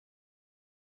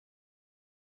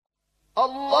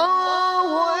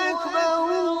Allahu ekber,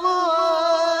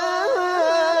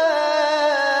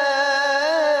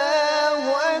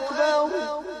 Allahu ekber,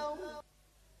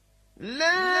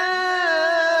 la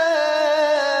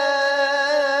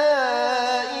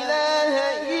ilahe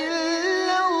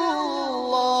illallah.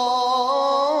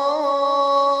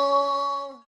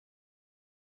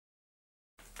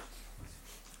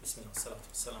 Bismillah, salatu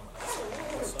wassalamu ala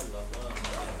rasulillah, sallallahu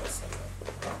alaihi wasallam.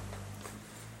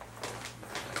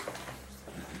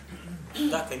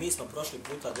 Dakle, mi smo prošli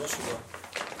puta došli do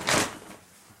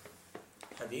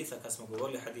haditha, kad smo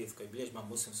govorili hadith koji bilježi Imam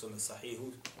Muslim u svome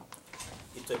sahihu,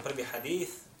 i to je prvi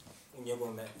hadith u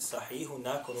njegovom sahihu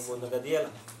nakon uvodnoga dijela.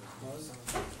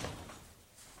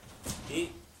 I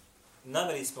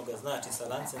naveli smo ga, znači, sa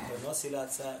lancem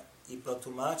prenosilaca i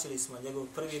protumačili smo njegov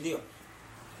prvi dio.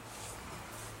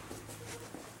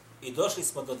 I došli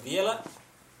smo do dijela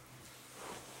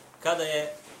kada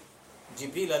je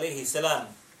Džibril alejhi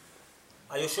selam,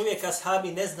 a još uvijek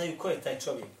ashabi ne znaju ko je taj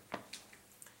čovjek,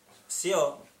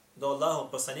 sjeo do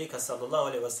Allahov poslanika sallallahu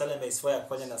alejhi ve selleme i svoja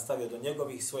koljena stavio do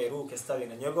njegovih, svoje ruke stavio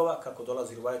na njegova, kako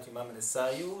dolazi rivajet imama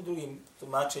Nesai, u drugim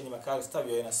tumačenjima kaže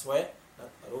stavio je na svoje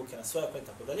ruke, na svoje koljena,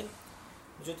 tako dalje.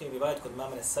 Međutim, rivajet kod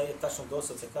imama Nesai tačno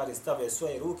doslovce kaže stavio je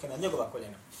svoje ruke na njegova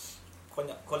koljena.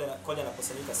 Koljena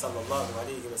poslanika sallallahu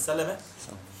alejhi ve selleme.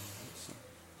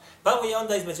 Pa mu je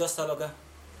onda između ostaloga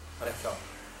rekao: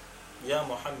 Ja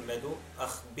Muhammedu,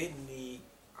 ahbirni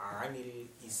anil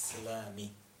islami.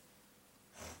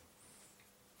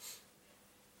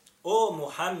 O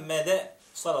Muhammede,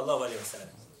 sallallahu alejhi ve sellem,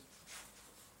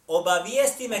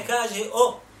 obavijesti me, kaže,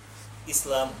 o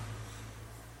islamu.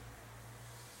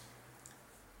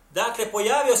 Dakle,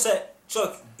 pojavio se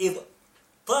čovjek, id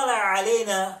tala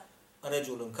alejna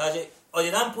ređulun, kaže,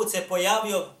 odjedan put se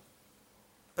pojavio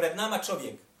pred nama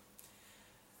čovjek.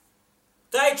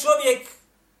 Taj čovjek,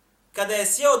 kada je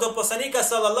sjeo do poslanika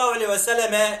sallallahu alejhi ve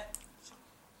selleme,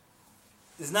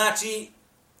 znači,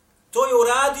 to je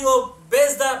uradio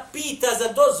bez da pita za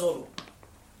dozvolu.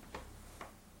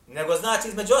 Nego, znači,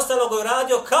 između ostalog je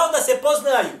uradio kao da se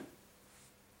poznaju.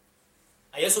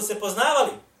 A jesu se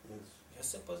poznavali? Jesu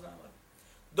se poznavali.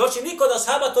 Doći niko od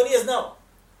ashaba to nije znao.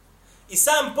 I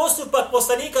sam postupak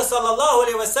poslanika sallallahu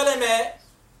alejhi ve selleme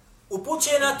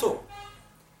upućuje na to.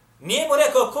 Nije mu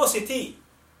rekao ko si ti,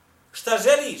 šta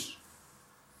želiš,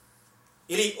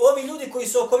 ili ovi ljudi koji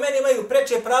su oko mene imaju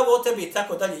preče pravo o tebi i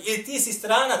tako dalje, ili ti si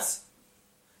stranac.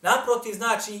 Naprotiv,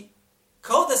 znači,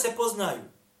 kao da se poznaju.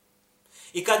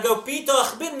 I kad ga upitao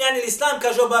ahbirni anil islam,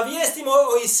 kaže obavijestimo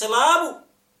o islamu,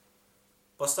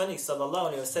 poslanik sallallahu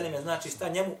alejhi ve selleme, znači šta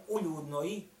njemu uljudno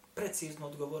i precizno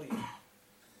odgovorio.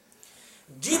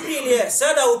 Džibril je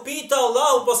sada upitao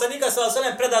Allahu poslanika sallallahu alejhi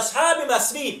ve sellem pred ashabima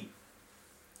svim: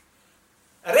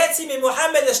 Reci mi,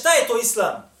 Muhammede, šta je to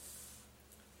islam?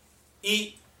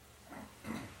 I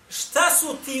šta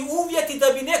su ti uvjeti da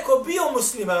bi neko bio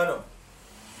muslimanom?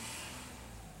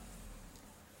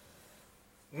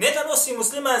 Ne da nosi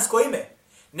muslimansko ime,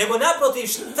 nego naprotiv,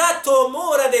 šta to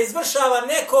mora da izvršava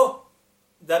neko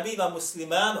da biva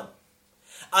muslimanom,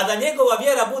 a da njegova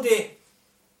vjera bude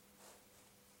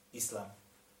islam.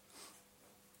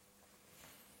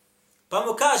 Pa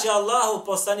mu kaže Allahu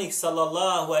poslanik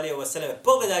sallallahu alejhi ve selleme,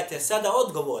 pogledajte sada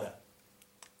odgovora: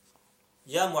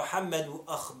 Ja Muhammedu,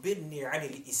 ahbirni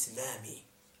anil islami.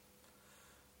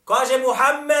 Kaže: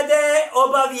 Muhammede,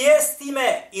 obavijesti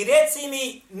me i reci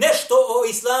mi nešto o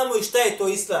islamu i šta je to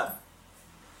islam.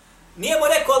 Nije mu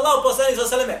rekao Allahu poslanik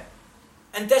sallallahu alejhi ve selleme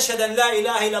en tešhede an la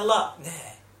ilaha illallah.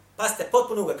 Ne, pazite,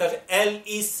 potpuno ga kaže: El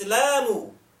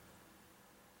islamu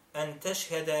en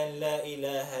tešhede an la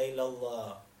ilaha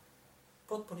illallah.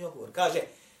 Potpuni odgovor. Kaže,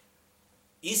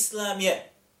 islam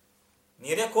je,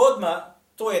 nije rekao odmah,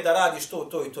 to je da radiš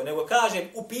to i to, nego kaže,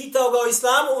 upitao ga o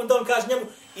islamu, onda on kaže njemu,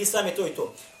 islam je to i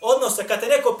to. Odnosno, kad te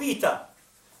neko pita,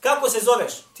 kako se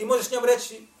zoveš, ti možeš njemu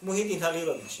reći Muhidin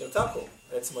Halilović, je li tako?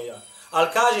 Recimo ja.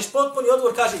 Ali kažeš, potpuni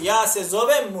odgovor, kaže, ja se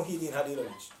zovem Muhidin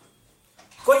Halilović.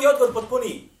 Koji je odgovor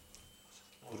potpuniji?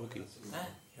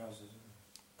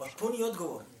 Potpuniji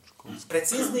odgovor.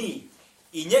 Precizniji.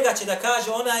 I njega će da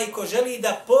kaže onaj ko želi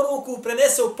da poruku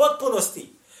prenese u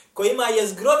potpunosti, ko ima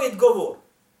jezgrovit govor.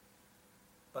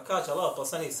 Pa kaže Allah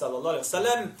poslanik sallallahu alejhi ve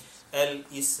sellem: El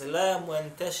islamu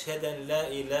en tešheden la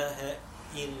ilaha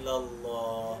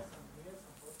illallah.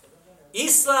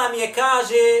 Islam je,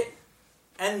 kaže,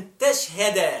 en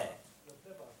tešhede.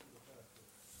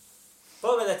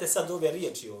 Pogledajte sad ove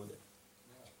riječi ovdje.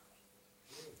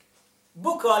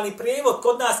 Bukvalni prijevod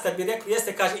kod nas, kad bi rekli,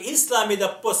 jeste, kaže, islam je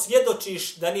da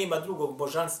posvjedočiš da nema drugog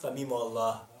božanstva mimo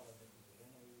Allaha.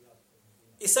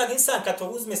 I sad insan kad to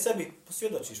uzme sebi,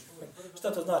 posvjedočiš.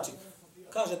 Šta to znači?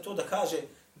 Kaže to da kaže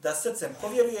da srcem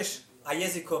povjeruješ, a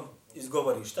jezikom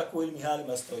izgovoriš. Tako u ilmi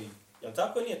halima stoji. Je li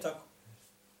tako ili nije tako?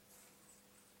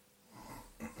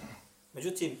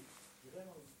 Međutim,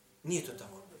 nije to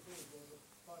tako.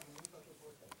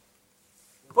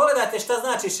 Pogledajte šta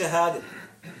znači šehadet.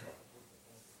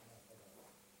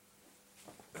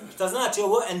 Šta znači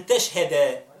ovo en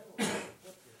tešhede.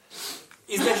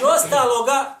 Između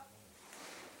ostaloga,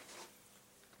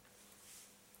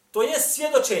 to je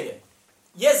svjedočenje,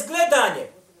 je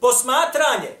gledanje,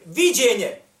 posmatranje,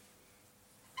 viđenje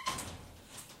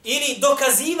ili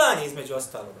dokazivanje između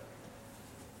ostaloga.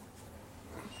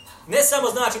 Ne samo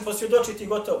znači posvjedočiti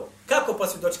gotovo. Kako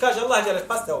posvjedočiti? Kaže Allah,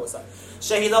 pasite ovo sad.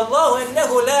 Šehid Allahu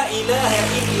ennehu la ilaha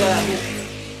illa hu.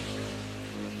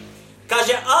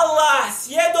 Kaže Allah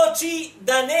svjedoči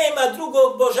da nema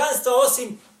drugog božanstva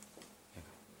osim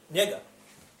njega.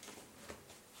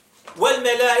 Wal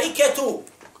melaiketu.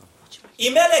 I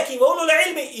meleki, wa ulul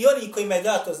ilmi, i oni kojima je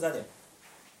dato znanje.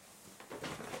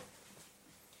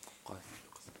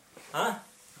 A?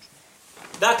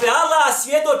 Dakle, Allah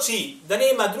svjedoči da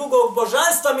nema drugog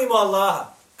božanstva mimo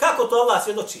Allaha. Kako to Allah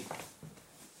svjedoči?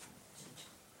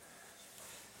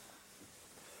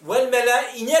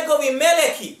 I njegovi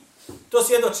meleki to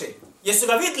svjedoče. Jesu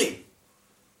ga vidli?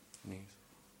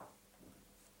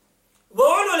 Wa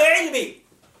ulul ilmi,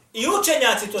 i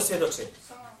učenjaci to svjedoče.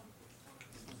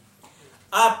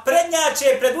 A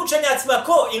prednjače pred učenjacima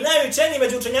ko? I najučeniji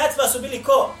među učenjacima su bili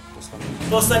ko?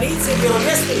 Poslanici i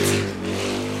vjerovjesnici.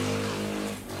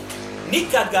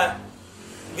 Nikad ga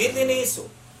vidli nisu.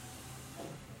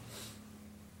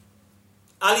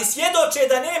 Ali svjedoče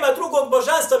da nema drugog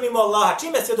božanstva mimo Allaha.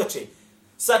 Čime svjedoče?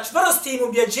 Sa čvrstim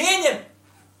ubjeđenjem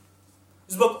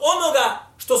zbog onoga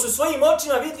što su svojim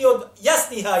očima vidli od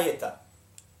jasnih ajeta.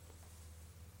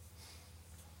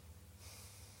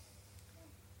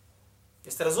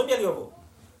 Jeste razumjeli ovo?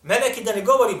 Meleki da ne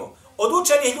govorimo. Od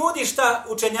učenih ljudi šta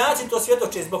učenjaci to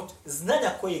svjedoče zbog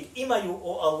znanja kojeg imaju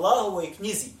o Allahovoj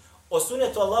knjizi, o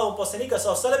sunetu Allahu poslanika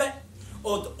s.a.v.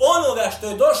 od onoga što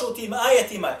je došlo u tim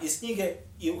ajetima iz knjige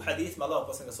i u hadithima Allahu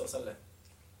poslanika s.a.v.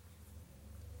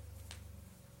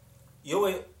 I ovo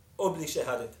je oblik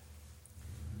šehadeta.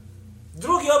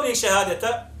 Drugi oblik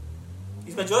šehadeta,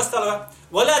 između ostaloga,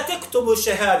 وَلَا تَكْتُمُ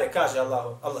šehade, kaže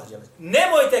Allah.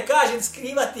 Nemojte, kaže,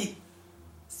 skrivati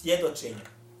svjedočenje.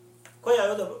 Koja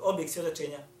je oblik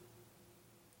svjedočenja?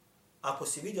 Ako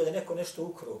si vidio da neko nešto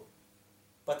ukro,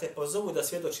 pa te pozovu da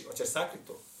svjedoči, hoćeš sakriti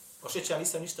to? Hoćeš, ja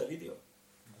nisam ništa vidio.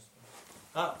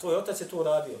 A, tvoj otac je to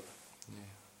uradio.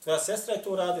 Tvoja sestra je to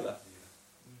uradila.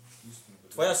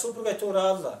 Tvoja supruga je to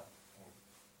uradila.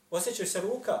 Osjećaj se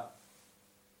ruka.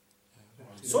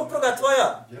 Supruga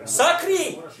tvoja,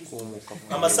 sakri!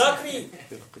 Ama sakri!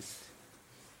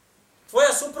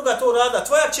 Tvoja supruga to uradila,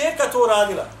 tvoja čerka to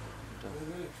uradila.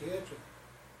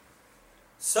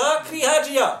 Sakri,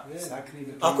 hađija.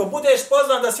 Ako budeš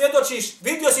pozvan da svjedočiš,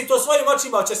 vidio si to svojim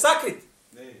očima, hoćeš sakriti?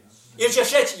 Ili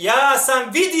ćeš reći, ja sam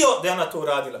vidio da je ona to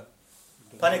uradila.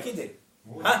 Pa nek ide.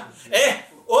 Ha?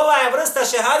 Ova je vrsta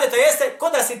šehadeta, jeste, ko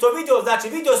da si to vidio, znači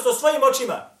vidio si to svojim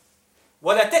očima.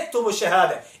 Vola tektumu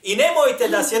šehade. I nemojte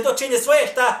da svjedočenje svoje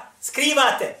šta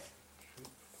skrivate.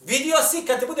 Vidio si,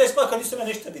 kad te budeš spao, kad nisu me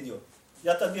ništa vidio.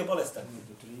 Ja tad bio bolestan.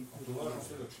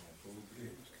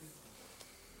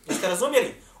 Jeste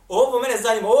razumjeli? Ovo mene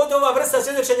zanima. Ovdje ova vrsta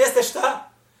svjedočenja jeste šta?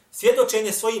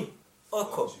 Svjedočenje svojim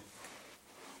okom.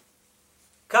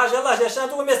 Kaže Allah, že na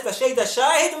drugom mjestu, šehida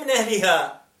šahid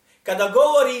mnehliha. Kada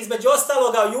govori između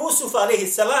ostaloga o Jusufu, alaihi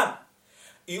salam,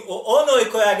 i o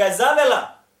onoj koja ga je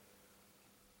zavela,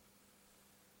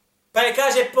 pa je,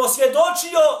 kaže,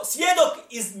 posvjedočio svjedok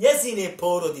iz njezine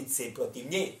porodice protiv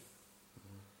nje.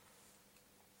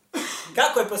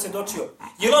 Kako je posvjedočio?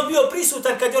 Je on bio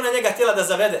prisutan kad je ona njega htjela da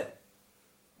zavede?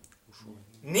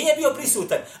 Nije bio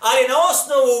prisutan, ali na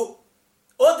osnovu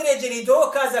određenih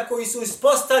dokaza koji su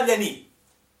ispostavljeni,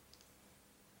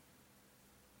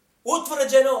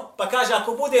 utvrđeno, pa kaže,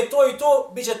 ako bude to i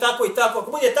to, bit će tako i tako.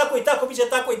 Ako bude tako i tako, bit će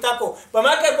tako i tako. Pa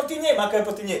makar protiv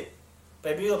nje. Pa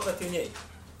je bilo protiv nje.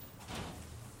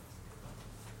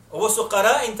 Ovo su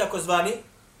qara'in takozvani,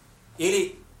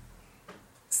 ili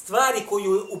stvari koji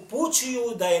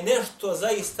upućuju da je nešto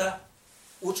zaista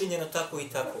učinjeno tako i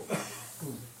tako.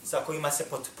 Sa kojima se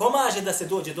pomaže da se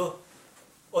dođe do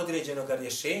određenog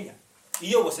rješenja.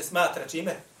 I ovo se smatra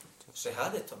čime?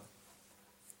 Šehadetom.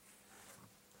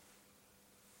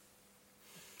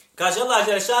 Kaže Allah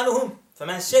Đelešanuhum,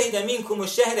 فَمَنْ شَهِدَ مِنْكُمُ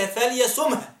الشَّهْرَ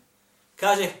فَلْيَسُمْهَ.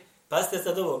 Kaže, pazite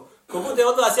sad ovo, ko bude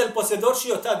od vas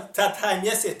posvjedočio taj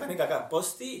mjesec, pa neka ga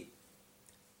posti,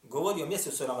 govori o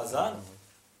mjesecu Ramazanu.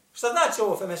 Šta znači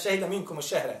ovo, فَمَنْ شَهِدَ مِنْكُمُ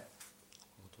الشَّهْرَ?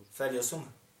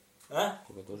 Feljasum.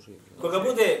 Koga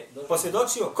bude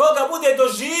posvjedočio, koga bude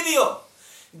doživio,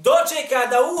 dočeka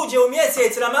da uđe u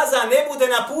mjesec Ramazan, ne bude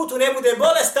na putu, ne bude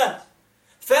bolestan,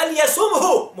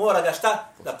 feljasumhu, mora ga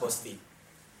šta? Da posti.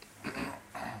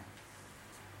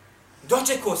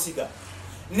 Dočekao si ga.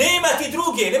 Nema ti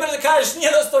druge, ne možeš da kažeš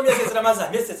nije dostao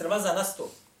mjesec Ramazan nastao.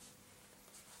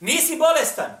 Nisi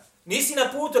bolestan, nisi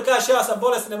na putu, kažeš ja sam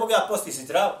bolestan, ne mogu ja postiti, si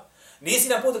zdrav. Nisi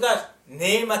na putu, kažeš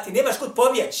nemaš kud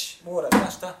pobjeć.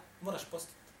 Znaš šta? Moraš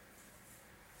postiti.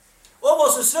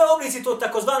 Ovo su sve oblici tog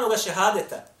takozvanog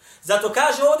šehadeta. Zato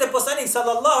kaže ovdje poslanik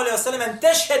sallallahu alejhi ve sellem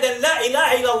tešheden la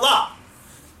ilaha illallah.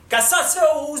 Kad sad sve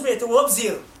ovo uzmete u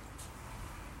obzir,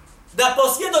 da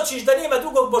posvjedočiš da nema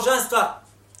drugog božanstva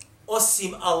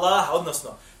osim Allaha, odnosno,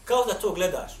 kao da to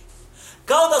gledaš.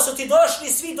 Kao da su ti došli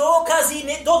svi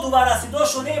dokazi, do duvara si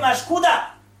došao, nemaš kuda.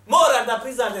 Moraš da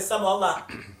priznaš da je samo Allah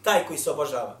taj koji se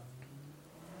obožava.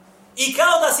 I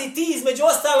kao da si ti između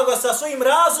ostaloga sa svojim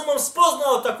razumom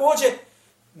spoznao također,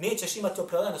 nećeš imati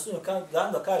opravdanje na sudnjem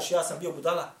danu da kažeš ja sam bio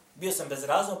budala, bio sam bez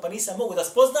razuma, pa nisam mogu da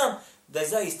spoznam da je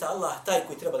zaista Allah taj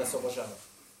koji treba da se obožava.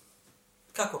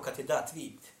 Kako kad je dat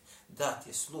vid, dat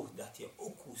je sluh, dat je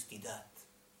ukus ti dat.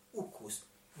 Ukus.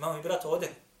 Imamo i brat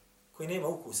ovdje koji nema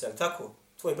ukusa, je li tako?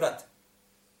 Tvoj brat.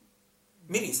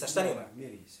 Mirisa, šta nema?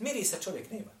 Mirisa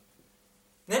čovjek nema.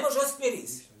 Ne može osjetiti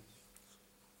miris.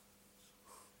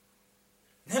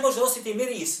 Ne može osjetiti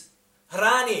miris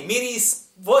hrane, miris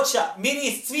voća,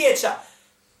 miris cvijeća.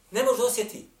 Ne može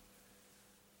osjetiti.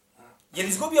 Je li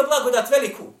izgubio blagodat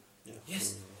veliku?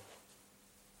 Jesi.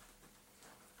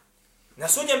 Na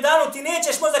sudnjem danu ti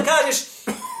nećeš možda kažeš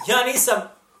ja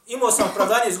nisam, imao sam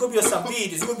opravdanje, izgubio sam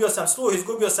vid, izgubio sam sluh,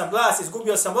 izgubio sam glas,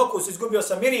 izgubio sam okus, izgubio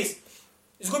sam miris,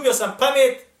 izgubio sam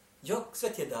pamet. Jok, sve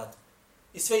ti je dato.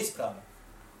 I sve ispravno.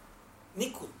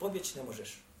 Nikud pobjeći ne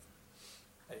možeš.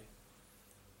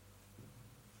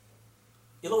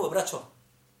 Je li ovo, braćo?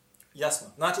 Jasno.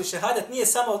 Znači, šehadet nije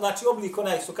samo znači, oblik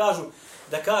onaj što kažu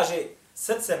da kaže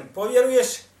srcem povjeruješ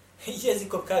i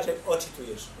jezikom kaže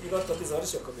očituješ. I gotovo ti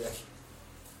završio ko bi rekli.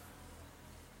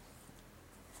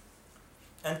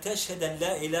 An tešheden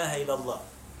la ilaha ila Allah.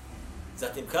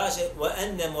 Zatim kaže wa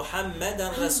enne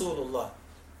Muhammedan Rasulullah.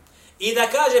 I da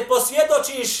kaže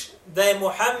posvjedočiš da je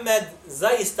Muhammed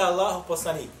zaista Allahu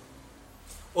poslanik.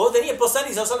 Ovdje nije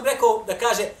poslanik, sam rekao da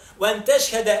kaže وَاَنْ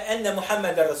تَشْهَدَ أَنَّ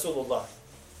مُحَمَّدَ رَسُولُ اللَّهِ.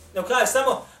 Ne kaže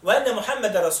samo وَاَنَّ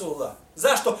مُحَمَّدَ رَسُولُ اللَّهِ.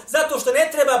 Zašto? Zato što ne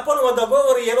treba ponovo da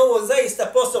govori jer ovo zaista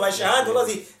posova i šahad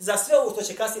ulazi za sve ovo što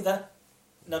će kasnije da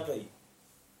napravi.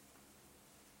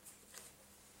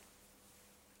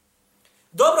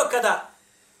 Dobro kada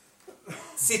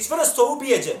si čvrsto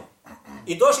ubijeđen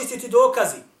i došli si ti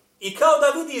dokazi i kao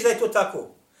da vidiš da je to tako,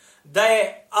 da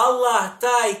je Allah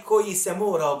taj koji se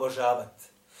mora obožavati.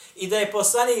 I da je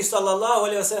poslanik sallallahu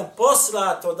alejhi ve sellem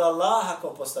poslat od Allaha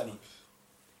kao poslanik.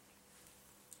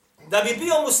 Da bi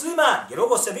bio musliman, jer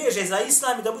ovo se veže za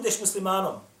islam i da budeš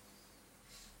muslimanom.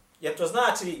 Jer to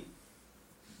znači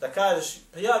da kažeš,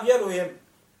 ja vjerujem,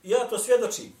 ja to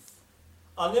svjedočim,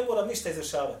 ali ne moram ništa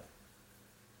izvršavati.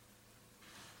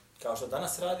 Kao što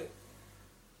danas radi.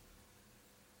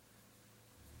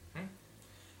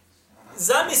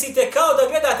 Zamislite kao da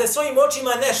gledate svojim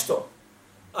očima nešto,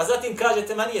 a zatim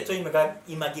kažete, ma nije to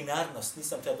imaginarnost,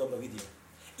 nisam te dobro vidio.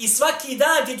 I svaki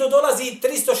dan ti to dolazi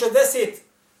 360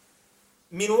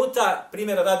 minuta,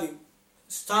 primjera radi,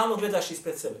 stalno gledaš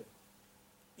ispred sebe.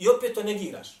 I opet to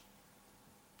negiraš.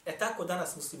 E tako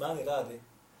danas muslimani rade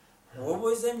u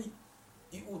ovoj zemlji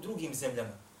i u drugim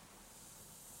zemljama.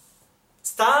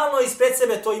 Stalno ispred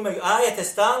sebe to imaju, ajete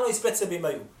stalno ispred sebe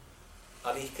imaju,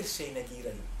 ali ih krše i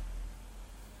negiraju.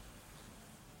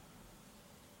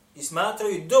 I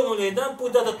smatraju dovoljno jedan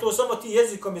put da to samo ti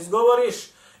jezikom izgovoriš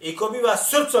i ko biva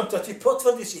srcom to ti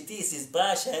potvrdiš i ti si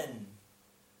zbašen.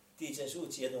 Ti ćeš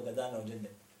ući jednog dana u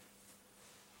džennet.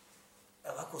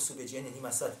 Ovako su ubeđenje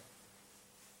njima sad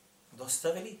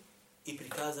dostavili i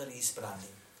prikazali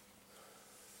ispravnim.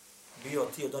 Bio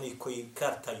ti od onih koji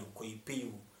kartaju, koji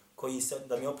piju, koji se,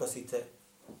 da mi oprostite,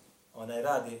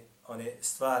 rade one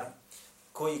stvari,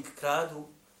 koji kradu,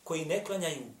 koji ne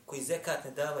klanjaju, koji zekat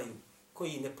ne davaju,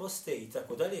 koji ne poste i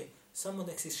tako dalje, samo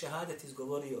nek si šehadet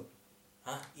izgovorio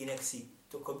i nek si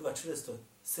to ko biva čvrsto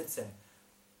srcem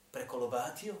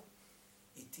prekolobatio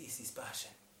i ti si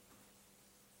spašen.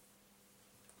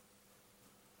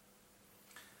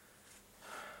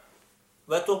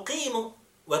 وَتُقِيمَ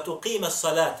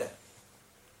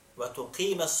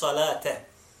الصَّلَاةَ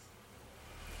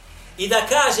I da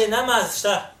kaže namaz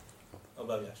šta?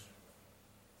 Obavljaš.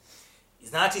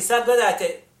 Znači sad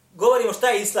gledajte, govorimo šta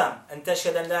je islam. An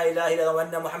tešhede la ilaha illa wa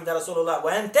anna Muhammeda Rasulullah.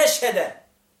 Wa an tešhede.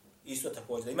 Isto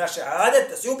također. Da imaš šehadet,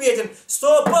 da si ubijeđen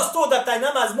 100% da taj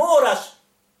namaz moraš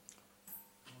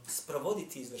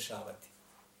sprovoditi i izvršavati.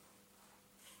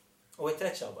 Ovo je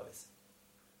treća obaveza.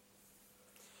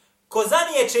 Ko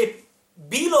zanijeće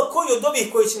bilo koji od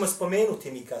ovih koji ćemo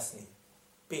spomenuti mi kasnije,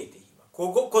 5 ih ima.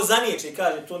 Ko zanijeće i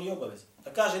kaže to nije obaveza.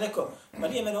 Da kaže neko, ma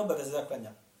nije mene obaveza da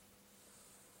klanjam.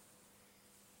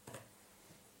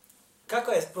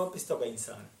 Kako je propis toga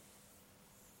insana?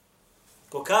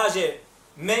 Ko kaže,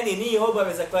 meni nije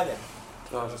obaveza klanjati.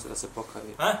 Traži se da se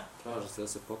pokaje. Ha? Traži se da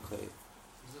se pokaje.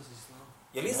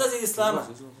 Je li izlazi iz islama?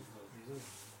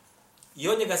 I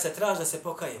od njega se traži da se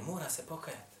pokaje. Mora se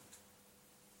pokajati.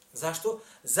 Zašto?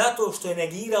 Zato što je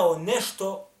negirao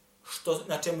nešto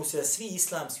na čemu se svi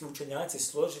islamski učenjaci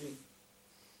složili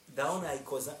da onaj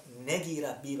ko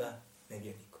negira biva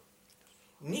nevjernikom.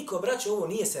 Niko, braćo, ovo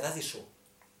nije se razišao.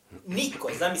 Niko,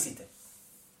 zamislite.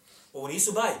 Ovo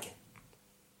nisu bajke.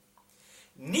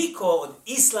 Niko od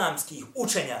islamskih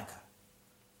učenjaka,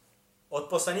 od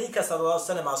poslanika, sallallahu alejhi ve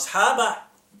sellem, ashaba,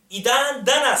 i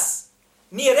danas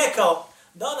nije rekao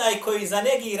da onaj koji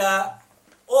zanegira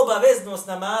obaveznost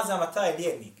namazama, taj je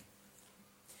vjernik.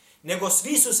 Nego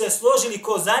svi su se složili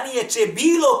ko zanijeće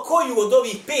bilo koju od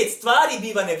ovih 5 stvari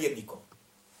biva nevjernikom.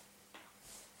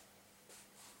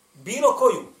 Bilo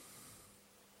koju.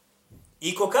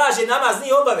 I ko kaže namaz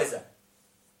nije obaveza,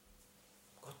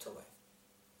 gotovo je.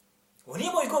 Ovo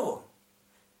nije moj govor.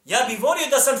 Ja bih volio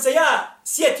da sam se ja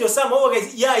sjetio samo ovoga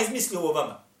i ja izmislio ovo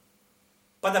vama.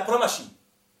 Pa da promašim.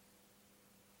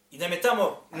 I da me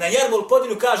tamo na Jarmol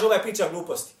podinu kaže ovaj priča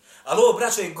gluposti. Ali ovo,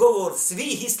 braćo, je govor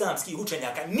svih islamskih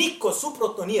učenjaka. Niko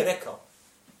suprotno nije rekao.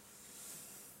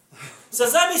 Sad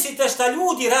zamislite šta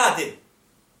ljudi rade.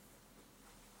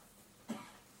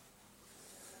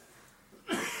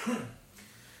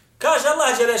 Kaže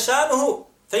Allah Đelešanuhu,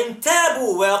 فَإِنْ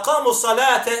تَابُوا وَيَقَامُوا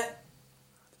صَلَاةَ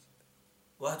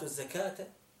وَأَتُوا الزَّكَاةَ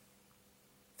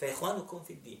فَإِخْوَانُكُمْ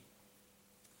فِي الدِّينِ.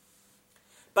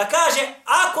 Pa kaže,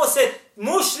 ako se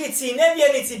mušrici i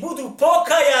nevjernici budu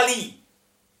pokajali,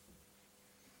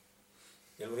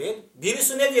 jel u redu? Bili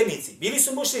su nevjernici, bili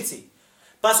su mušrici,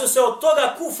 pa su se od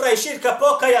toga kufra i širka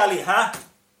pokajali, ha?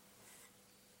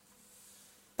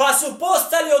 Pa su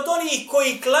postali od onih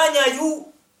koji klanjaju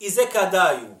i zekat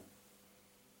daju.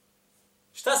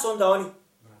 Šta su onda oni?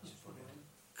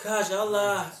 Kaže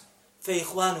Allah, fe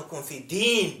ihvanukum fi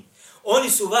din. Oni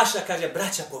su vaša, kaže,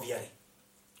 braća po vjeri.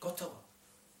 Gotovo.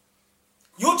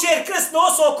 Jučer krst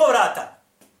nosu oko vrata.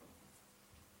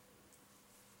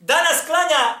 Danas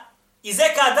klanja i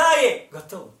zekat daje.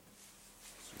 Gotovo.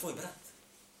 Tvoj brat.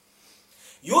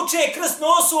 Jučer krst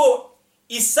nosu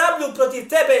i sablju protiv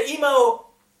tebe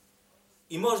imao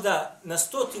i možda na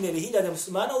 100 ili 1000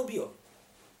 muslimana ubio.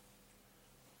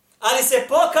 Ali se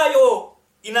pokajao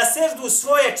i na seždu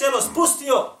svoje čelo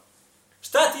spustio.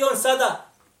 Šta ti on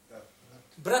sada?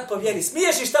 Brat po vjeri.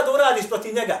 Smiješ i šta da uradiš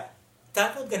protiv njega?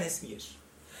 Tako ga ne smiješ.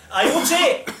 A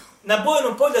juče na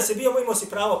bojnom polju da se bio, imao si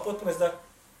pravo potpuno da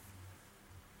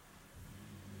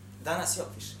danas je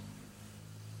opiše.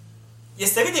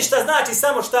 Jeste vidi šta znači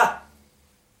samo šta?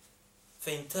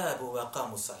 فَإِنْ تَابُوا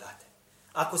وَقَامُوا صَلَاةَ.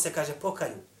 Ako se, kaže,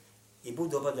 pokaju i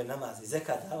budu obavljali namaz i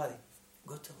zekat davali,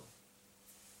 gotovo.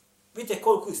 Vidite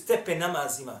koliko stepen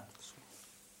namaz ima.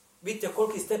 Vidite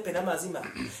koliko stepen namaz ima.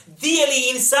 Dijeli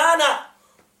insana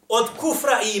od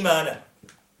kufra i imana.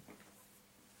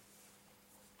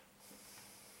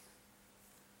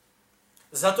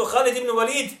 Zato Halid ibn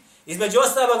Walid, između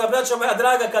ostaloga, braćo moja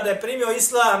draga, kada je primio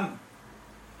islam,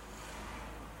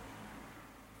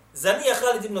 zar nije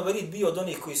Halid ibn Walid bio od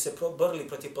onih koji se borili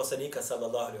protiv poslanika,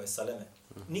 sallallahu alejhi ve selleme?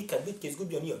 Nikad bitke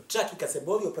izgubio nije, čak i kad se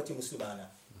borio protiv muslimana.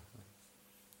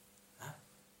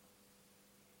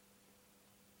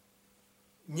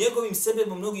 Njegovim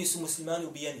sebebom mnogi su muslimani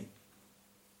ubijeni.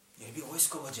 Jer je bio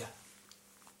vojskovođa,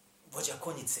 vođa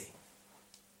konjice,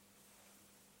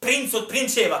 princ od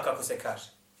prinčeva, kako se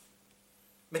kaže.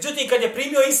 Međutim, kad je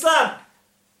primio islam,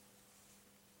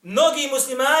 mnogi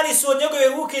muslimani su od njegove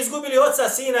ruke izgubili oca,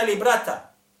 sina ili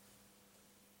brata.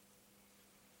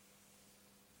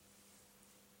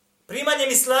 Primanjem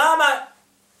islama,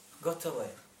 gotovo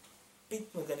je.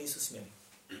 Pitno ga nisu smjeli.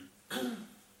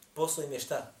 Poslao im je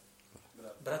šta?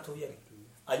 Brat u vjeri.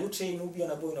 A juče im ubio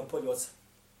na bojnom polju oca.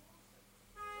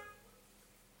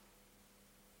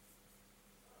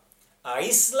 A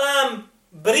islam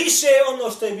briše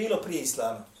ono što je bilo prije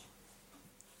islama.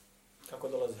 Kako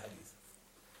dolazi hadis?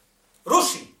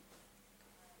 Ruši.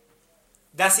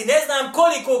 Da si ne znam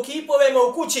koliko kipove ima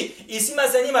u kući i svima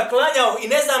za njima klanjao i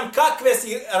ne znam kakve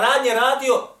si radnje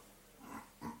radio,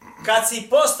 kad si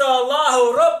postao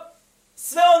Allahov rob,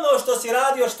 sve ono što si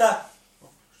radio, šta?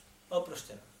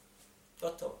 Oprošteno.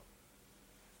 Gotovo.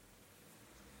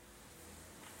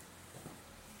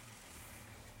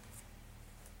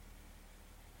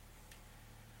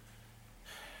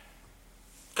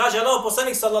 Kaže Allah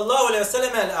poslanik sallallahu alejhi ve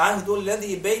sellem: "Al-ahdu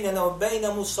alladhi baynana wa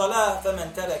baynahu as-salat,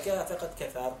 faman taraka faqad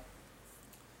kafar."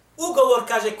 Ugovor,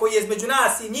 kaže, koji je između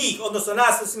nas i njih, odnosno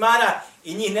nas muslimana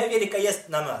i njih nevjernika, jest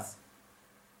namaz.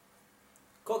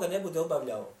 Koga ne bude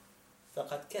obavljao,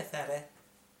 faqad kafara.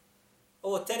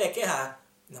 Ovo terekeha,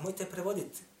 nemojte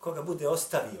prevoditi koga bude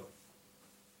ostavio.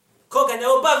 Koga ne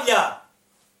obavlja,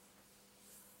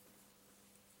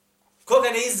 koga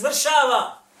ne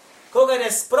izvršava, koga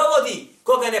ne sprovodi,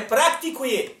 koga ne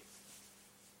praktikuje.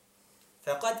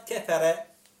 Faqad kafara.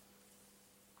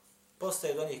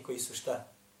 Postoje od onih koji su šta?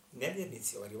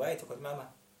 Nevjernici. Ovo rivajete kod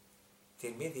mama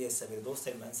Tirmidije sa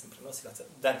vjerodostojnim lancem prenosilaca.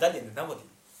 Da dalje ne navodim.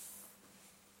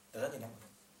 Da dalje ne navodim.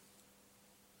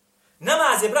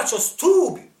 Namaz je, braćo,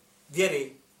 stup vjere,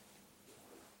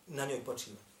 na njoj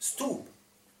počiva. Stup.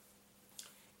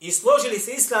 I složili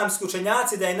se islamski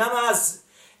učenjaci da je namaz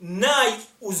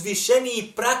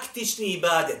najuzvišeniji praktični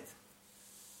ibadet.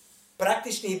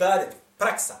 Praktični ibadet.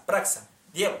 Praksa.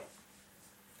 Djelo.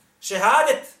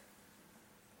 Šehadet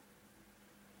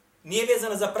nije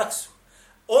vezano za praksu.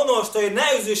 Ono što je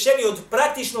najuzvišenije od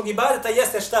praktičnog ibadeta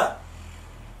jeste šta?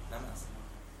 Namaz.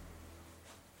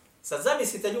 Sad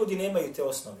zamislite, ljudi nemaju te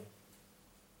osnove.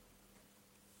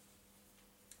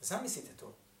 Zamislite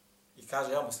to. I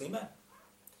kaže, ja musliman.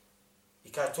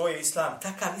 I kaže, to je islam.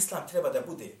 Takav islam treba da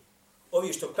bude.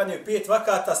 Ovi što klanjaju 5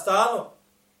 vakata stalno,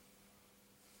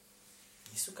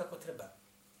 nisu kako treba.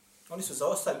 Oni su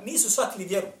zaostali. Nisu shvatili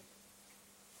vjeru.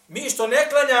 Mi što ne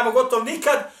klanjamo gotovo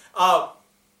nikad, a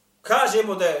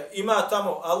kažemo da ima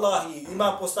tamo Allah i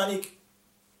ima poslanik,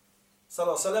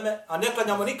 sallallahu alejhi ve selleme, a ne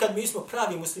klanjamo nikad, mi smo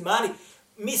pravi muslimani,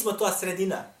 mi smo to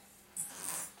sredina.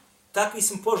 Takvi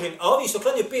smo poželjni. A ovi što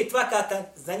klanjaju 5 vakata,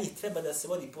 za njih treba da se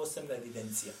vodi posebna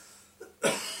evidencija.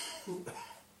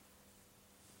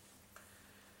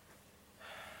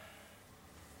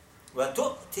 Va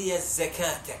tu'ti je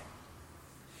zekate.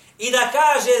 I da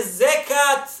kaže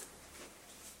zekat,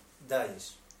 daješ.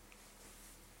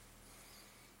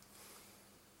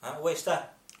 A ovo je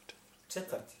šta? 4.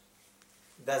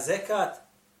 Da zekat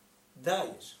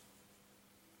daješ.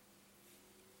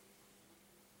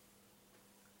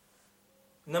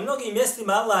 Na mnogim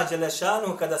mjestima Allah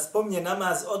dželešanu kada spominje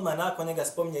namaz, odmah nakon njega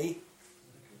spominje i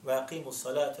wa aqimu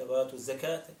salate wa atu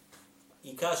zekate.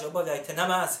 I kaže, obavljajte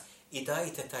namaz i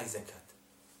dajte taj zekat.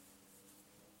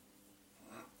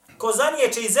 Ko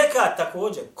zaniječe i zekat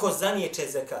također, ko zaniječe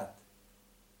zekat,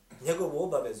 njegovu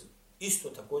obavezu, isto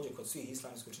također kod svih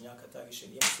islamskih učenjaka, ta više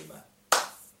nije musliman.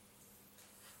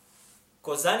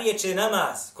 Ko zaniječe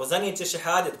namaz, ko zaniječe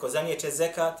šehadet, ko zaniječe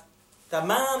zekat,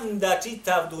 tamam da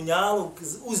čitav dunjaluk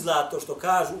uzlato, što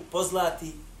kažu,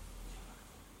 pozlati,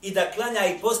 i da klanja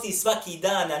i posti svaki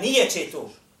dan, a niječe to,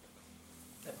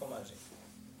 ne pomaže.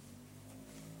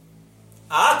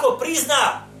 A ako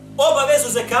prizna obavezu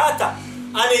zekata,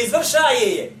 a ne izvršaje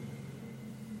je,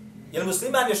 je li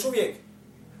musliman još uvijek?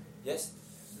 Jest.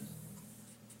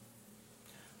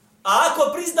 A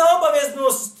ako prizna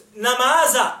obaveznost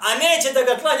namaza, a neće da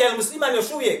ga klanja, je li musliman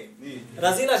još uvijek?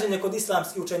 Razilaženje kod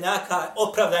islamskih učenjaka,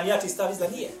 opravdan jači stav izda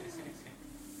nije.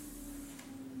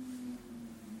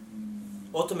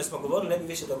 O tome smo govorili, ne bi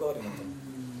više da govorimo o tome.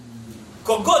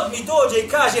 Kogod mi dođe i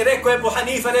kaže, rekao je Ebu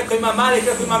Hanifa, rekao Imam Malik,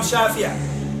 rekao Imam Šafija.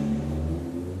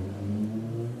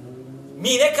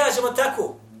 Mi ne kažemo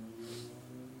tako.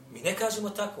 Mi ne kažemo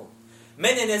tako.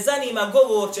 Mene ne zanima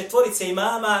govor 4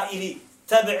 imama ili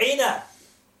tabi'ina.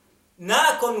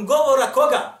 Nakon govora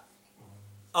koga?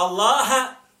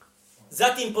 Allaha,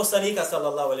 zatim poslanika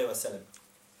sallallahu alejhi ve sellem.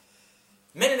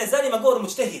 Mene ne zanima govor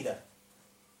mučtehida.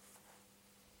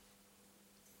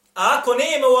 A ako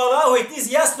nema u Allahovoj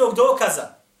knjizi jasnog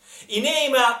dokaza i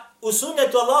nema u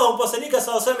sunnetu Allahov poslanika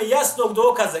sallallahu alejhi ve sellem jasnog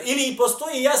dokaza ili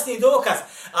postoji jasni dokaz,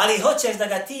 ali hoćeš da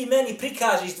ga ti meni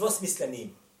prikažeš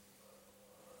dvosmislenim,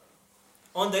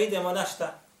 onda idemo na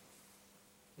šta?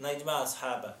 Na iđma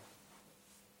ashaba.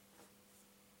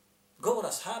 Govor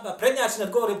ashaba, prednjači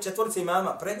nad govorom 4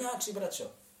 imama, prednjači, braćo.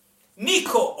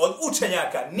 Niko od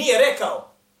učenjaka nije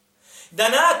rekao da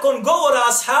nakon govora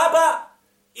ashaba,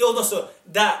 odnosno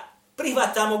da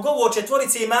prihvatamo govor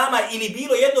 4 imama ili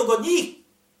bilo jednog od njih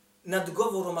nad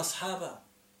govorom ashaba.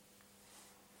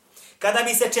 Kada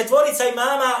bi se 4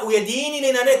 imama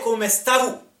ujedinili na nekom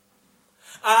stavu,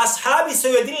 a ashabi se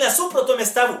ujedinili na suprotnom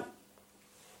stavu,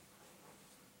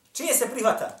 čije se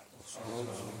prihvata?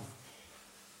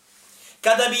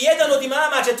 Kada bi jedan od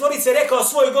imama 4 rekao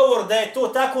svoj govor da je to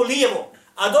tako lijevo,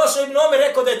 a došao Ibn Omer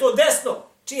rekao da je to desno,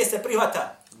 čije se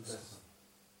prihvata?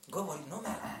 Govori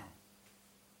Omer.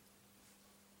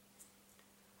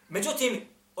 Međutim,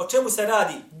 o čemu se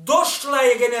radi? Došla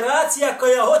je generacija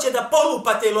koja hoće da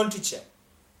polupa te lončiće.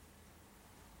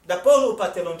 Da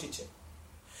polupa te lončiće.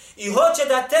 I hoće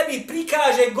da tebi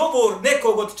prikaže govor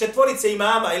nekog od četvorice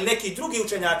imama ili nekih drugih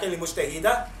učenjaka ili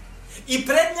muštehida i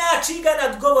prednjači ga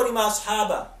nad govorima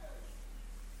ashaba.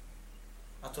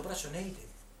 A to, braćo, ne ide.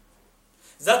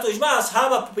 Zato ižma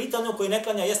ashaba po pitanju koji ne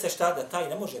klanja jeste šta da taj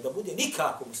ne može da bude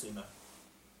nikako musliman.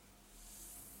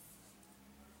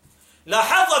 La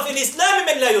hadha fil islami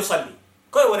men la yusalli.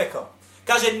 Ko je ovo rekao?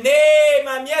 Kaže,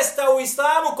 nema mjesta u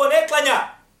islamu ko ne klanja.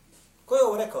 Ko je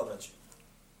ovo rekao, braćo?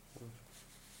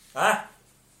 A?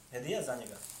 Hedija za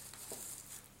njega.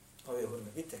 Ove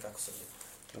hurme, vidite kako se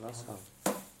gleda.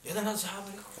 Jedan od sahaba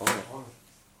rekao.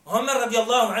 Omer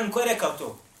radijallahu anhu, ko je rekao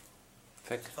to?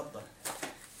 Fadda.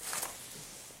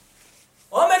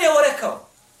 Omer je ovo rekao.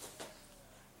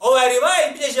 Ovaj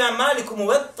rivaj bilježa Maliku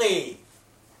Muvetti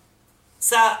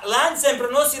sa lancem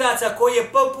prenosilaca koji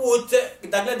je poput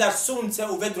da gledaš sunce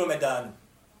u vedrome danu.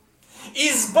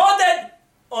 Izboden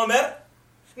Omer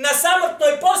na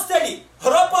samrtnoj postelji,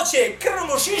 hropoće, krv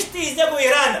mu šišti iz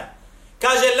njegovih rana.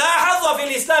 Kaže, la hadha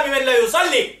fil islami men la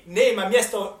yusalli. Nema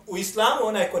mjesta u islamu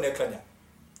onaj ko ne klanja.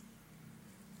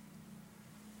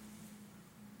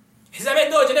 I za mene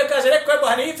dođe, ne kaže, rekao Ebu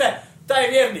Hanife, taj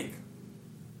vjernik.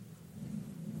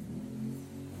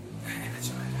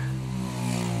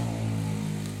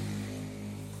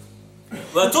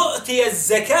 Va tu'ti je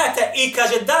zekata i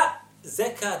kaže da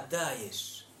zekat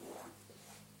daješ.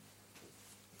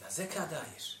 Da zekat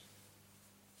daješ.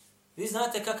 Vi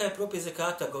znate kakav je propis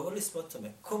zekata, govorili smo o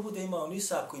tome. Ko bude imao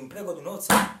nisaku im pregodu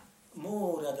novca,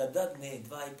 mora da dadne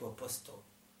 2,5%.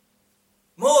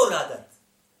 Mora dat.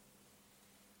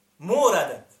 Mora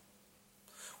dat.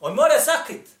 On mora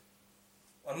sakrit.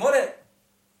 On mora,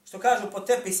 što kažu, po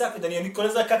tepi sakrit, da nije niko ne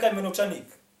zna kakav je novčanik.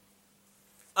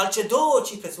 Ali će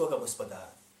doći pred svoga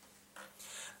gospodara.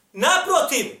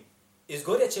 Naprotiv,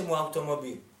 izgorjet će mu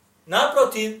automobil.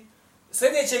 Naprotiv,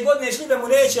 sljedeće godine šljive mu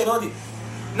neće roditi.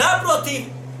 Naprotiv,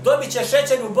 dobit će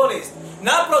šećernu bolest.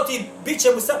 Naprotiv,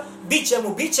 bit će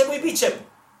mu.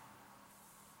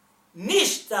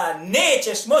 Ništa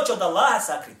nećeš moći od Allaha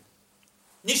sakriti.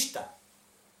 Ništa.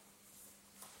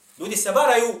 Ljudi se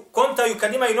varaju, kontaju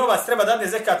kad imaju novac, treba dati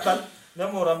zekat, pa ne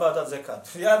moram ba dati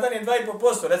zekat. Ja danim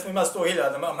 2,5%, recimo ima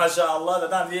 100.000, maša Allah da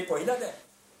dam 2,500.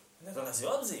 Ne dolazi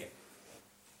obzir.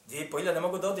 2,500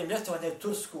 mogu da odim ljetovanje u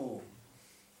Tursku.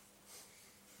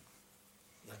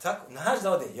 Jel tako? Naš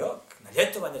da ode, jok, na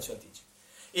ljetovanje će otići.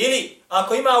 Ili,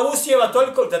 ako ima usjeva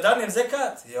toliko, da danem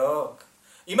zekat, jok.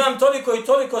 Imam toliko i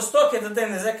toliko stoke da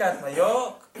danem zekat,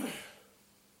 jok.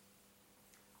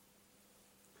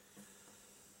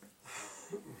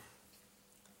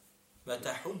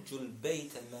 وَتَحُجُّ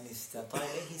الْبَيْتَ مَنِ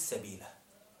اسْتَطَعَهِ سَبِيلًا.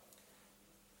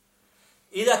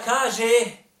 I da kaže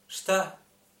šta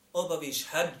obaviš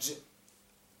hadž,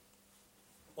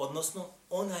 odnosno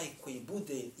onaj koji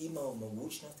bude imao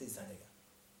mogućnosti za njega.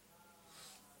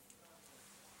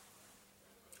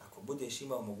 Ako budeš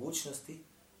imao mogućnosti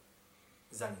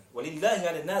za njega. وَلِلَّهِ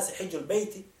عَلَى النَّاسِ حِجُّ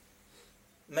الْبَيْتِ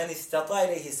مَنِ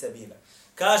اسْتَطَعَهِ سَبِيلًا.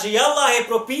 Kaže, i Allah je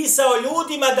propisao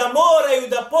ljudima da moraju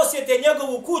da posjete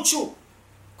njegovu kuću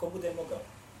ko bude mogao.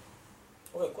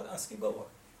 Ovo je kuranski govor.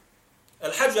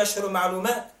 Al-hađu ašheru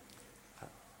ma'lumat.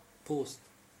 Post.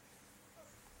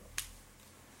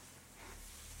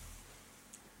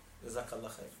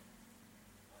 Jazakallah khair.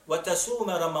 Wa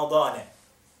tasuma ramadane.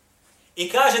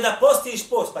 I kaže da postiš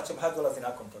post, pa ćemo hađu dolazi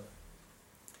nakon toga.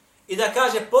 I da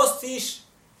kaže postiš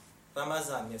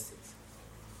Ramazan mjesec.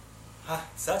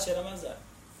 Sad će Ramazan.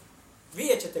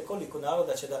 Vidjet ćete koliko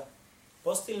naroda će da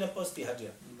posti ili ne posti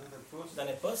hađija. Da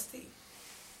ne posti.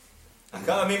 A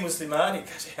kao mi muslimani,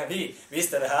 kaže, vi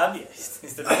ste vehabije, vi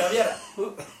ste druga vjera.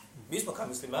 Mi smo kao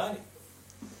muslimani.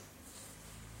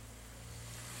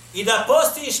 I da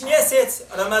postiš mjesec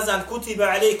Ramazan, kutiba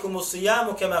alejkumu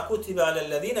sijamu kema kutiba ala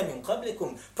alladhina min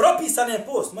qablikum. Propisan je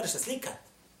post, moraš se slikat.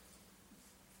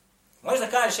 Možeš da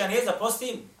kažeš, ja ne znam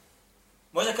postim.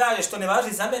 Možeš da kažeš, to ne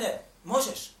važi za mene.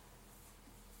 Možeš.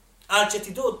 Ali će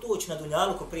ti doći na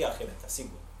dunjaluku prije ahireta,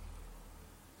 sigurno.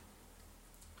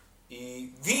 I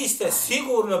vi ste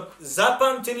sigurno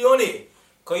zapamtili oni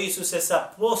koji su se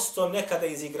sa postom nekada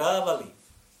izigravali.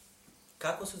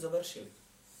 Kako su završili?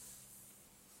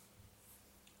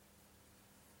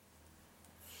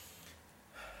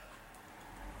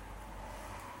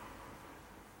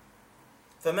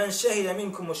 فَمَنْ شَهِدَ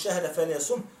مِنْكُمُ الشَّهْدَ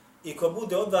فَلْيَصُمْ. I ko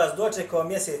bude od vas dočekao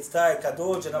mjesec taj, kad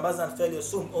dođe Ramazan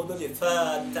فَلْيَصُمْ, on dođe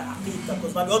فَتَعْقِيد, tako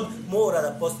zvani, on mora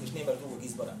da postiš, nema drugog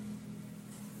izbora.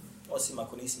 Osim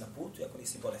ako nisi na putu i ako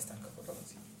nisi bolestan kako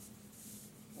dolazi.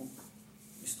 U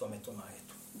istome tom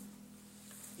ajetu.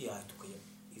 I ajetu koji je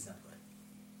iznad gore.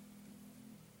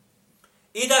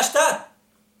 I da šta?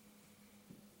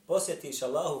 Posjetiš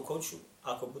Allahu kuću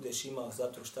ako budeš imao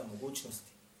zato šta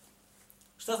mogućnosti.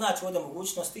 Šta znači ovdje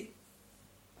mogućnosti?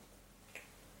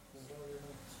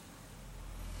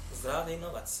 Zdravlje i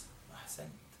novac.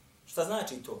 Šta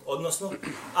znači to? Odnosno,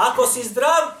 ako si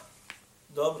zdrav,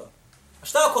 dobro. A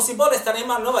šta ako si bolestan,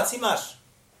 ima novac, imaš?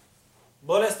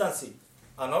 Bolestan si,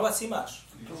 a novac imaš?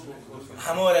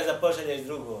 A moraš da poželješ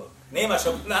drugo. Nemaš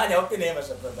opravdanja, opet nemaš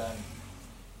opravdanja.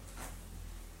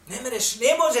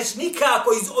 Ne možeš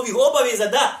nikako iz ovih obaveza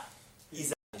da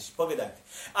izađeš. Pogledajte.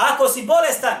 Ako si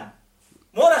bolestan,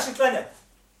 moraš i klanjati.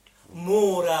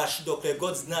 Moraš dokle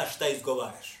god znaš šta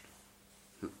izgovaraš.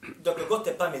 Dokle god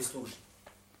te pamet služi.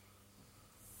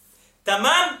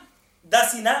 Tamam da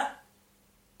si na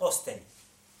postelji.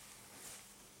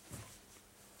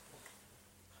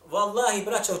 Wallahi,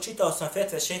 braćo, čitao sam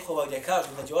fetve šejhova gdje kažu,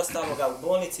 među ostaloga u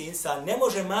bolnici insan ne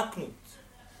može maknuti.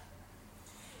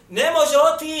 Ne može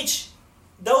otići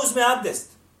da uzme abdest.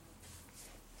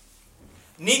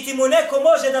 Niti mu neko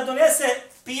može da donese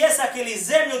pijesak ili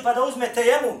zemlju pa da uzme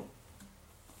tejemum.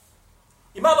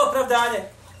 I malo opravdanje.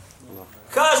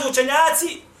 Kažu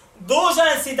učenjaci,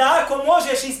 dužan si da ako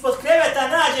možeš ispod kreveta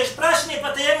nađeš prašine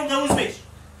pa tejemum da uzmeš.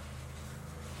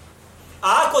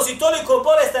 A ako si toliko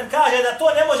bolestan, kaže da to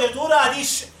ne možeš da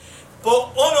uradiš po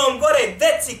onom gore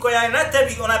deci koja je na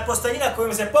tebi, ona postanjina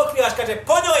kojom se pokrivaš, kaže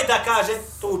po njoj da kaže,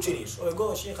 to učiniš. Ovo je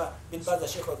govor šeha bin Baza,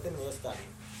 šeha od Temnu i ostali.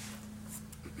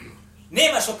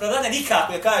 Nemaš opravdanja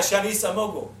nikako da kažeš ja nisam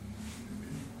mogu.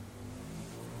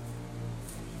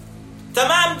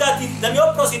 Tamam da mi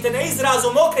oprosite na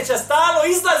izrazu mokreća stalno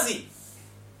izlazi.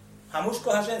 A muško,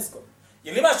 a žensko.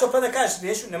 Jel imaš opravdanja da kažeš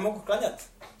riješu ne mogu klanjati?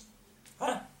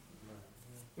 Ha?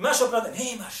 Imaš opravdanje?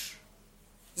 Nemaš.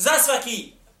 Za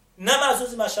svaki namaz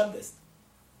uzimaš abdest.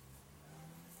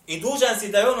 I dužan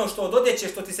si da je ono što od odjeće,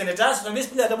 što ti se neđasno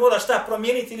ispilja, da moraš šta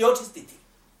promijeniti ili očistiti.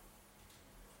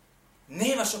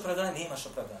 Nemaš opravdanja, nemaš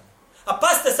opravdanja. A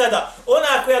pazite sada,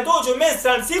 ona koja dođe u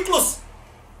menstrualni ciklus,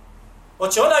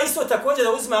 hoće ona isto također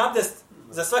da uzme abdest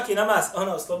za svaki namaz,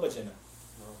 ona oslobođena.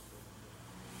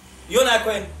 I ona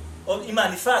koja ima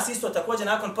nifas isto također,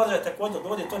 nakon porođaja također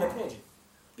dođe, to ne prođe.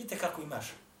 Vidite kako imaš.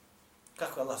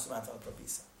 Kako je Allah subhanahu wa ta'ala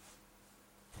propisao.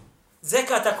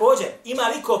 Zekat također, ima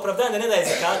li ko opravdanja da ne daje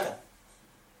zekata?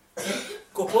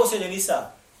 Ko posjeduje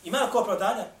nisa? Ima li ko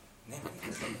opravdanja? Nema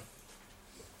nikakva.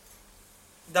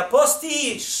 Da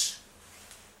postiš,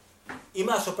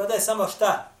 imaš opravdanje samo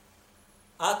šta?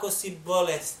 Ako si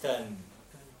bolestan,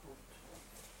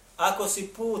 ako si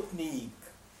putnik,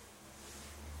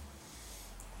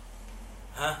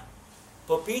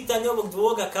 po pitanju ovog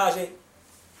dvoga kaže,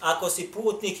 ako si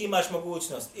putnik imaš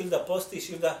mogućnost ili da postiš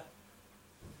ili da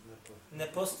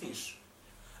ne postiš.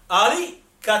 Ali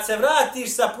kad se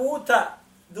vratiš sa puta,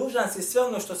 dužan si sve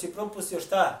ono što si propustio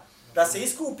šta? Da se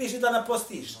iskupiš i da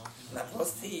napostiš.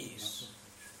 Napostiš.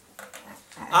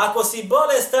 Ako si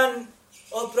bolestan,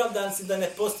 opravdan si da ne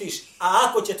postiš. A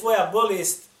ako će tvoja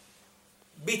bolest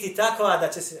biti takva da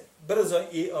će se brzo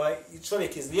i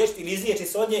čovjek izliječiti ili izliječi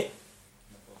se od nje,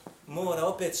 mora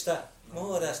opet šta?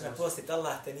 Moraš napostiti,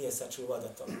 Allah te nije sačuvao do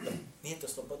toga. Nije to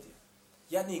slobodio.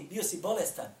 Jadnik, bio si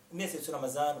bolestan u mjesecu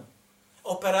Ramazanu.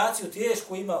 Operaciju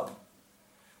tešku imao.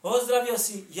 Ozdravio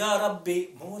si, ja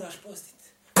Rabbi, moraš postiti.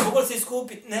 Mogu li se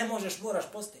iskupiti? Ne možeš, moraš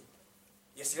postiti.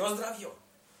 Jer si ozdravio.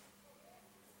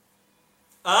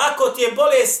 A ako ti je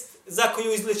bolest za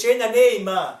koju izlječenja ne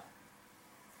ima,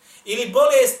 ili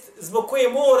bolest zbog koje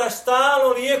moraš stalno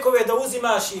lijekove da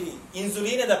uzimaš ili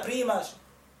inzuline da primaš,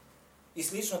 i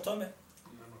slično tome,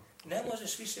 ne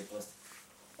možeš više postati.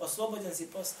 Oslobođen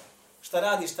si postati. Šta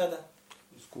radiš tada?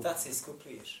 Tad se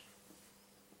iskupljuješ.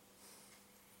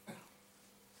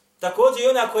 Također i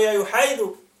ona koja je u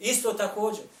hajdu, isto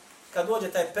također. Kad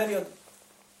dođe taj period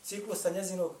ciklusa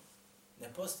njezinog,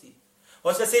 ne posti.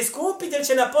 Hoće se iskupiti ili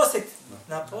će napostiti?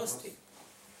 Napostiti.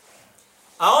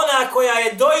 A ona koja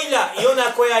je dojilja i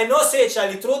ona koja je noseća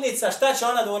ili trudnica, šta će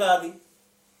ona da uradi?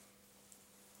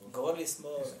 Govorili smo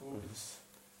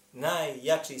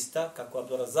najjači stav, kako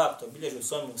Abdurazak to bilježi u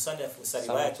svojom Musanefu, sa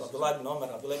rivajetom Abdullah ibn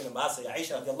Omar, Abdullah ibn Masa i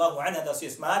Aisha radijallahu anha, da su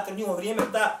je smatrali u vrijeme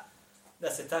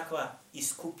da se takva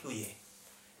iskupljuje.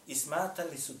 I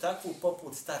smatrali su takvu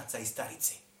poput starca i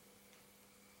starice.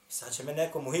 Sad će me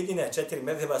neko muhidine, 4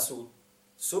 medheba su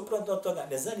suprotno od toga,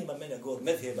 ne zanima mene govor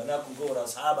medheba, nakon govora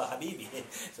ashaba, habibi,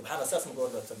 subhana, sad smo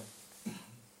govorili o tome.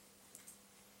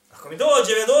 Ako mi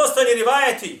dođe vedostojni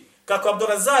rivajeti, kako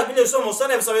Abdurazak bilje u svom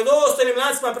Musanevu sa vjerodostojnim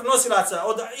lancima prenosilaca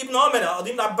od Ibn Omera, od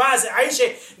Ibn Abbas,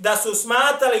 Ajše, da su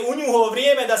smatrali u njuhovo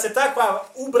vrijeme da se takva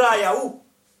ubraja u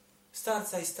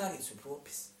starca i staricu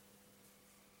propis.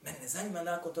 Mene ne zanima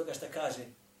nakon toga šta kaže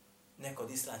neko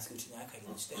od islamskih učenjaka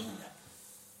ili učitelja.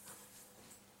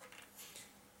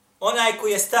 Onaj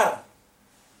koji je star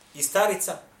i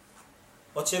starica,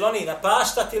 hoće li oni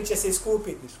napaštati ili će se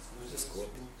iskupiti?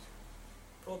 Iskupiti.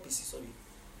 Propisi su ovi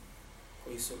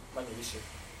koji su manje više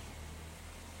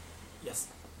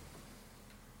jasni.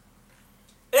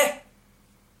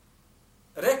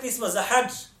 Rekli smo za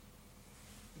hadž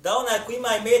da onaj koji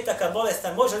ima imetaka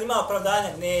bolestan, može li ima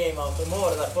opravdanja? Nema, to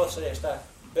mora da pošalje šta?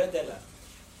 Bedela.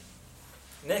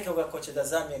 Nekoga ko će da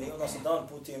zamijeni, odnosno da on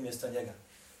puti umjesto njega.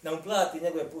 Da mu plati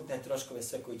njegove putne troškove,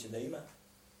 sve koji će da ima,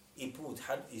 i put,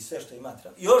 i sve što ima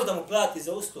treba. I još da mu plati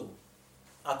za uslugu,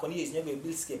 ako nije iz njegove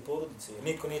bliske porodice, jer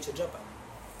niko neće džaba.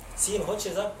 Sin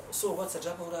hoće za svog oca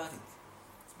džaba uraditi,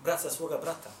 brat za svoga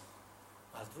brata,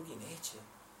 ali drugi neće.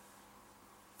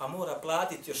 Pa mora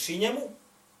platiti još i njemu,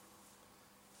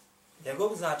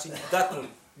 njegov, znači, dat mu,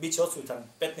 bit će odsutan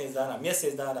 15 dana,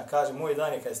 mjesec dana, kaže, moj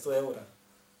dan je kad je 100 eura.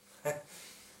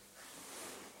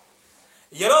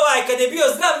 Jer ovaj, kad je bio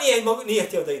zdrav, nije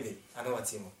htio da ide, a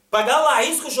novac imao. Pa ga Allah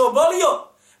iskušao, bolio,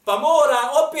 pa mora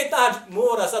opet naći,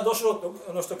 mora, sad došlo,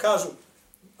 ono što kažu,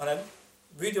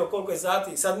 vidio koliko je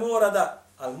sati, sad mora da,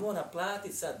 ali mora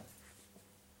platiti sad,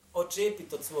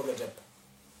 očepiti od svoga džepa.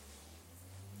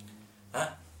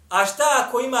 A šta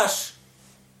ako imaš,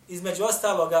 između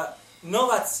ostaloga,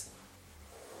 novac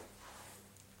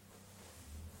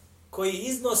koji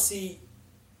iznosi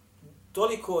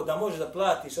toliko da možeš da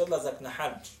platiš odlazak na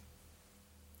hadž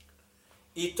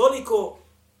i toliko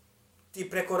ti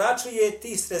prekoračuje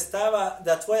tih sredstava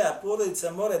da tvoja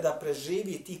porodica mora da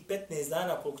preživi tih 15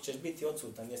 dana koliko ćeš biti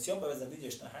odsutan. Jesi obavezan da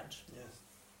ideš na hadž? Yes.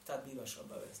 Tad bivaš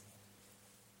obavezni.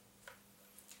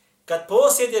 Kad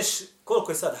posjedeš,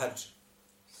 koliko je sad hadž?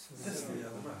 10.000.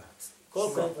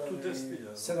 Koliko?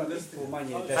 7,5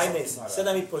 manje. Hajde,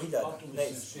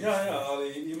 7.500. Ja,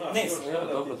 ali ima Ne, još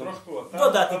dodatnih troškova.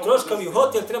 Dodatni troškovi u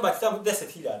hotel treba ti tamo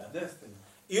 10.000.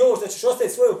 I ovo što ćeš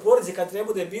ostaviti svoju porodici kad ne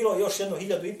bude bilo još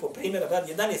 1.500 primjera,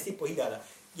 radi 11.500.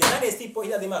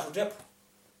 11.500 imaš u džepu.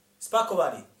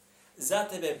 Spakovani. Za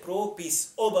tebe propis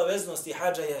obaveznosti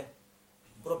hadža je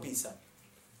propisan.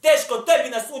 Teško tebi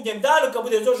na sudnjem danu kad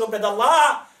budeš došao pred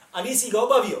Allaha, a nisi ga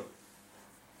obavio.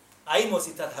 A imao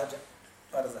si tad hadža.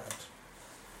 Par za hadža.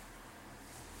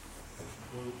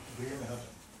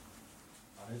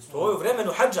 To je u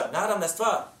vremenu hadža, naravna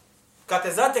stvar. Kad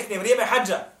te zatekne vrijeme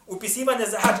hadža, upisivanje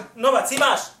za hadž, novac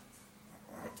imaš.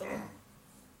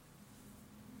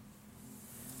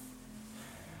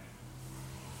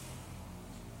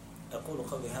 أقول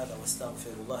قولي هذا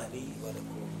واستغفر الله لي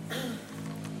ولكم